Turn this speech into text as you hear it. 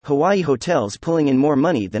Hawaii hotels pulling in more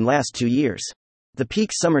money than last 2 years. The peak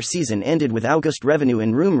summer season ended with August revenue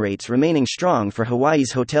and room rates remaining strong for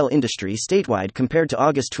Hawaii's hotel industry statewide compared to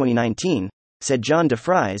August 2019, said John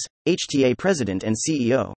DeFries, HTA president and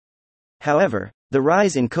CEO. However, the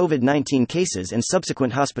rise in COVID-19 cases and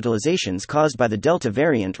subsequent hospitalizations caused by the Delta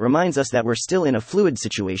variant reminds us that we're still in a fluid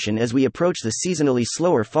situation as we approach the seasonally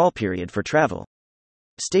slower fall period for travel.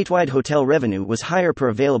 Statewide hotel revenue was higher per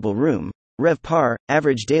available room, RevPAR,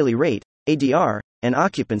 average daily rate, ADR, and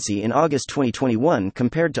occupancy in August 2021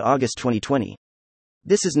 compared to August 2020.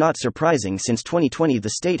 This is not surprising since 2020 the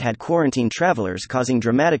state had quarantined travelers causing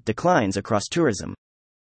dramatic declines across tourism.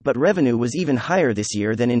 But revenue was even higher this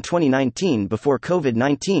year than in 2019 before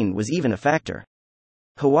COVID-19 was even a factor.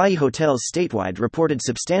 Hawaii hotels statewide reported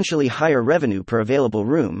substantially higher revenue per available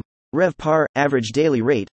room, RevPAR, average daily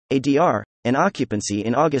rate, ADR, and occupancy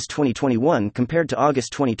in August 2021 compared to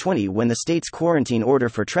August 2020 when the state's quarantine order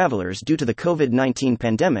for travelers due to the COVID-19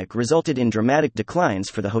 pandemic resulted in dramatic declines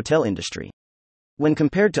for the hotel industry. When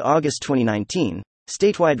compared to August 2019,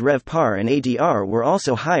 statewide RevPAR and ADR were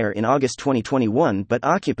also higher in August 2021 but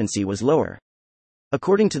occupancy was lower.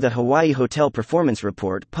 According to the Hawaii Hotel Performance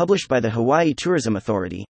Report published by the Hawaii Tourism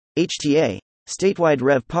Authority, HTA, statewide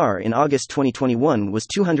RevPAR in August 2021 was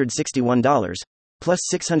 $261, plus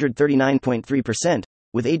 639.3%,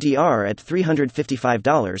 with ADR at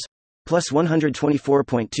 $355, plus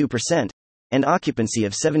 124.2%, and occupancy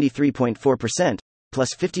of 73.4%, plus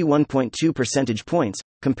 51.2 percentage points,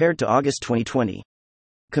 compared to August 2020.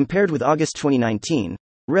 Compared with August 2019,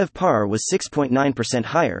 RevPAR was 6.9%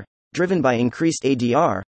 higher, driven by increased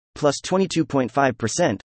ADR, plus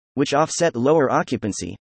 22.5%, which offset lower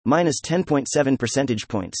occupancy, minus 10.7 percentage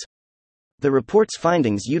points. The report's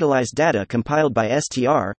findings utilize data compiled by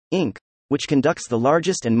STR, Inc., which conducts the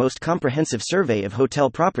largest and most comprehensive survey of hotel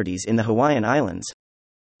properties in the Hawaiian Islands.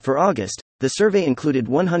 For August, the survey included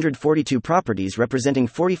 142 properties representing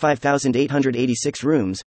 45,886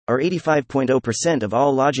 rooms, or 85.0% of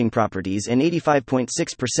all lodging properties and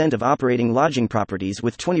 85.6% of operating lodging properties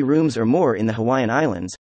with 20 rooms or more in the Hawaiian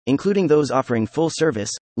Islands, including those offering full service,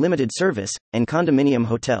 limited service, and condominium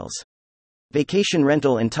hotels. Vacation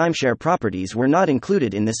rental and timeshare properties were not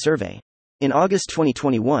included in this survey. In August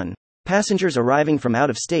 2021, passengers arriving from out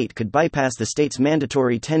of state could bypass the state's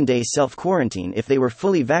mandatory 10-day self-quarantine if they were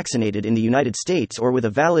fully vaccinated in the United States or with a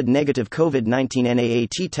valid negative COVID-19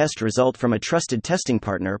 NAAT test result from a trusted testing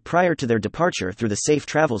partner prior to their departure through the Safe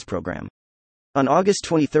Travels program. On August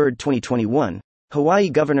 23, 2021, Hawaii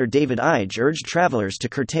Governor David Ige urged travelers to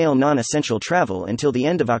curtail non-essential travel until the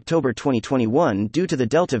end of October 2021 due to the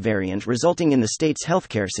Delta variant resulting in the state's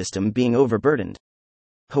healthcare system being overburdened.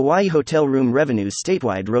 Hawaii hotel room revenues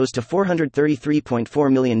statewide rose to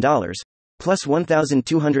 $433.4 million, plus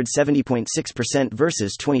 1,270.6%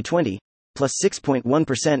 versus 2020, plus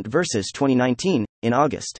 6.1% versus 2019, in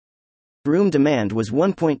August. Room demand was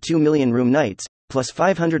 1.2 million room nights, plus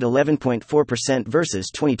 511.4%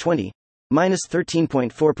 versus 2020, minus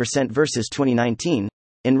 13.4% versus 2019,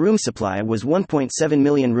 and room supply was 1.7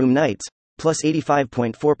 million room nights, plus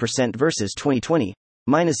 85.4% versus 2020,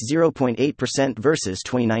 minus 0.8% versus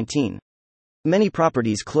 2019. Many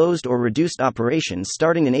properties closed or reduced operations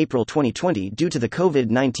starting in April 2020 due to the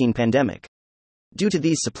COVID-19 pandemic. Due to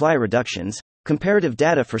these supply reductions, comparative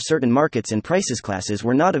data for certain markets and prices classes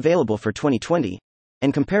were not available for 2020,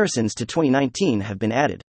 and comparisons to 2019 have been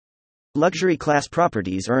added. Luxury class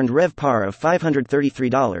properties earned RevPAR of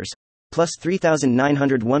 $533, plus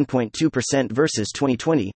 3,901.2% versus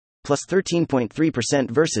 2020, plus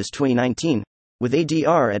 13.3% versus 2019, with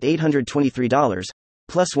ADR at $823,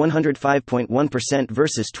 plus 105.1%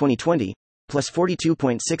 versus 2020, plus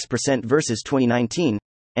 42.6% versus 2019,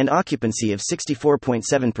 and occupancy of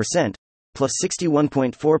 64.7%, plus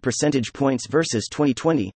 61.4 percentage points versus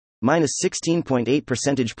 2020, minus 16.8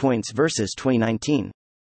 percentage points versus 2019.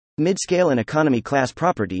 Mid-scale and economy class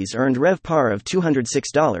properties earned RevPAR of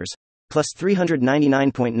 $206, plus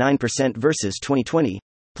 399.9% versus 2020,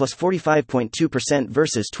 plus 45.2%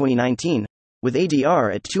 versus 2019, with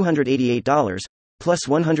ADR at $288, plus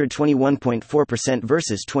 121.4%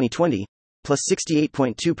 versus 2020, plus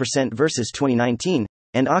 68.2% versus 2019,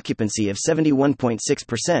 and occupancy of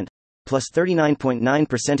 71.6%, plus 39.9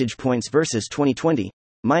 percentage points versus 2020,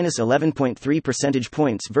 minus 11.3 percentage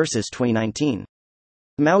points versus 2019.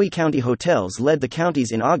 Maui County hotels led the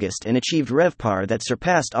counties in August and achieved RevPAR that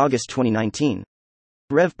surpassed August 2019.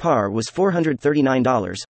 RevPAR was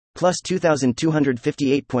 $439, plus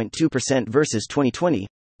 2,258.2% versus 2020,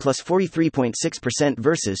 plus 43.6%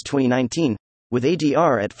 versus 2019, with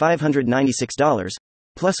ADR at $596,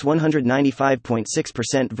 plus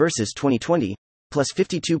 195.6% versus 2020, plus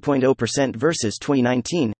 52.0% versus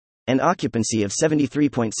 2019, and occupancy of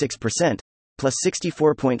 73.6%, plus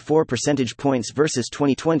 64.4 percentage points versus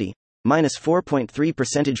 2020, minus 4.3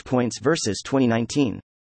 percentage points versus 2019.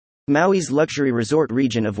 Maui's luxury resort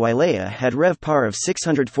region of Wailea had RevPAR of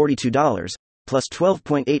 $642, plus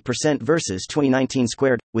 12.8% versus 2019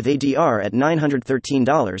 squared, with ADR at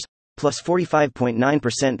 $913, plus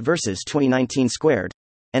 45.9% versus 2019 squared,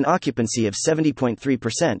 and occupancy of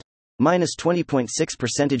 70.3%, minus 20.6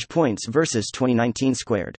 percentage points versus 2019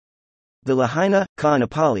 squared. The Lahaina,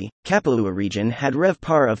 Ka'anapali, Kapalua region had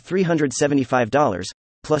RevPAR of $375,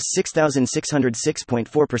 plus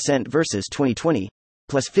 6,606.4% versus 2020,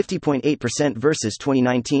 plus 50.8% versus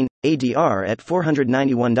 2019, ADR at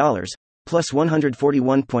 $491, plus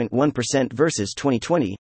 141.1% versus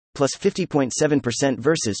 2020, plus 50.7%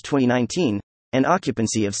 versus 2019, and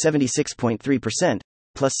occupancy of 76.3%,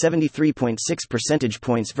 plus 73.6 percentage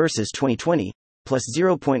points versus 2020, plus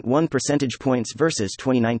 0.1 percentage points versus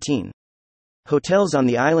 2019. Hotels on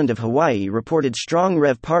the island of Hawaii reported strong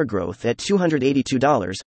RevPAR growth at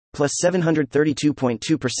 $282, plus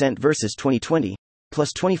 732.2% versus 2020,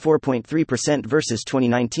 plus 24.3% versus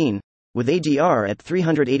 2019, with ADR at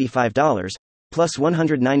 $385, plus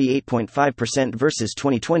 198.5% versus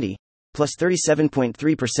 2020, plus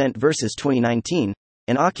 37.3% versus 2019,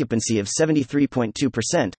 and occupancy of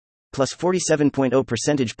 73.2%, plus 47.0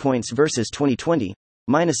 percentage points versus 2020,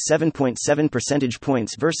 minus 7.7 percentage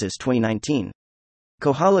points versus 2019.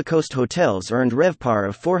 Kohala Coast Hotels earned RevPAR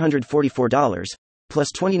of $444, plus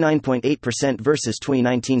 29.8% versus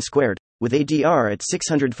 2019 squared, with ADR at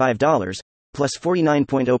 $605, plus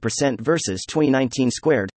 49.0% versus 2019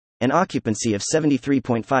 squared, and occupancy of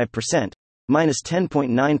 73.5%, minus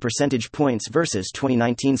 10.9 percentage points versus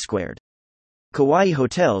 2019 squared. Kauai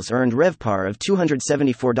Hotels earned RevPAR of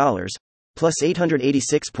 $274, plus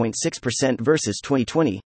 886.6% versus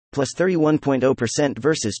 2020, plus 31.0%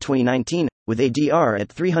 versus 2019, with ADR at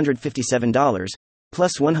 $357,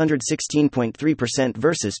 plus 116.3%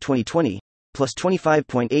 versus 2020, plus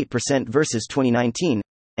 25.8% versus 2019,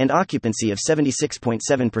 and occupancy of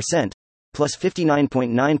 76.7%, plus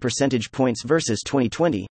 59.9 percentage points versus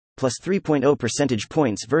 2020, plus 3.0 percentage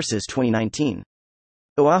points versus 2019.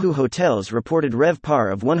 Oahu Hotels reported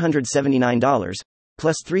RevPAR of $179,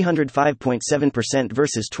 plus 305.7%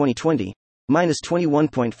 versus 2020, minus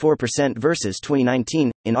 21.4% versus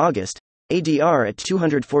 2019, in August, ADR at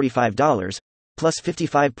 $245, plus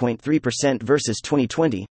 55.3% versus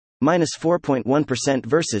 2020, minus 4.1%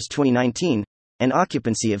 versus 2019, and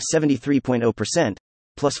occupancy of 73.0%,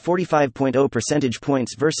 plus 45.0 percentage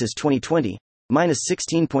points versus 2020, minus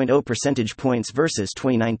 16.0 percentage points versus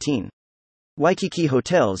 2019. Waikiki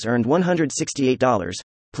Hotels earned $168,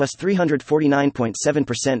 plus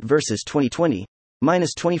 349.7% versus 2020,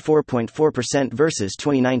 minus 24.4% versus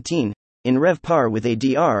 2019, in RevPAR with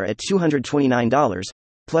ADR at $229,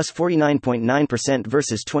 plus 49.9%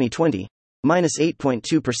 versus 2020, minus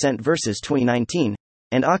 8.2% versus 2019,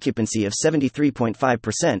 and occupancy of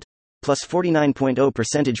 73.5%, plus 49.0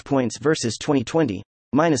 percentage points versus 2020,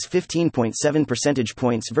 minus 15.7 percentage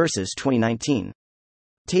points versus 2019.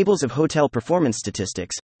 Tables of hotel performance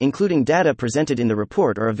statistics, including data presented in the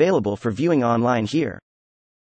report, are available for viewing online here.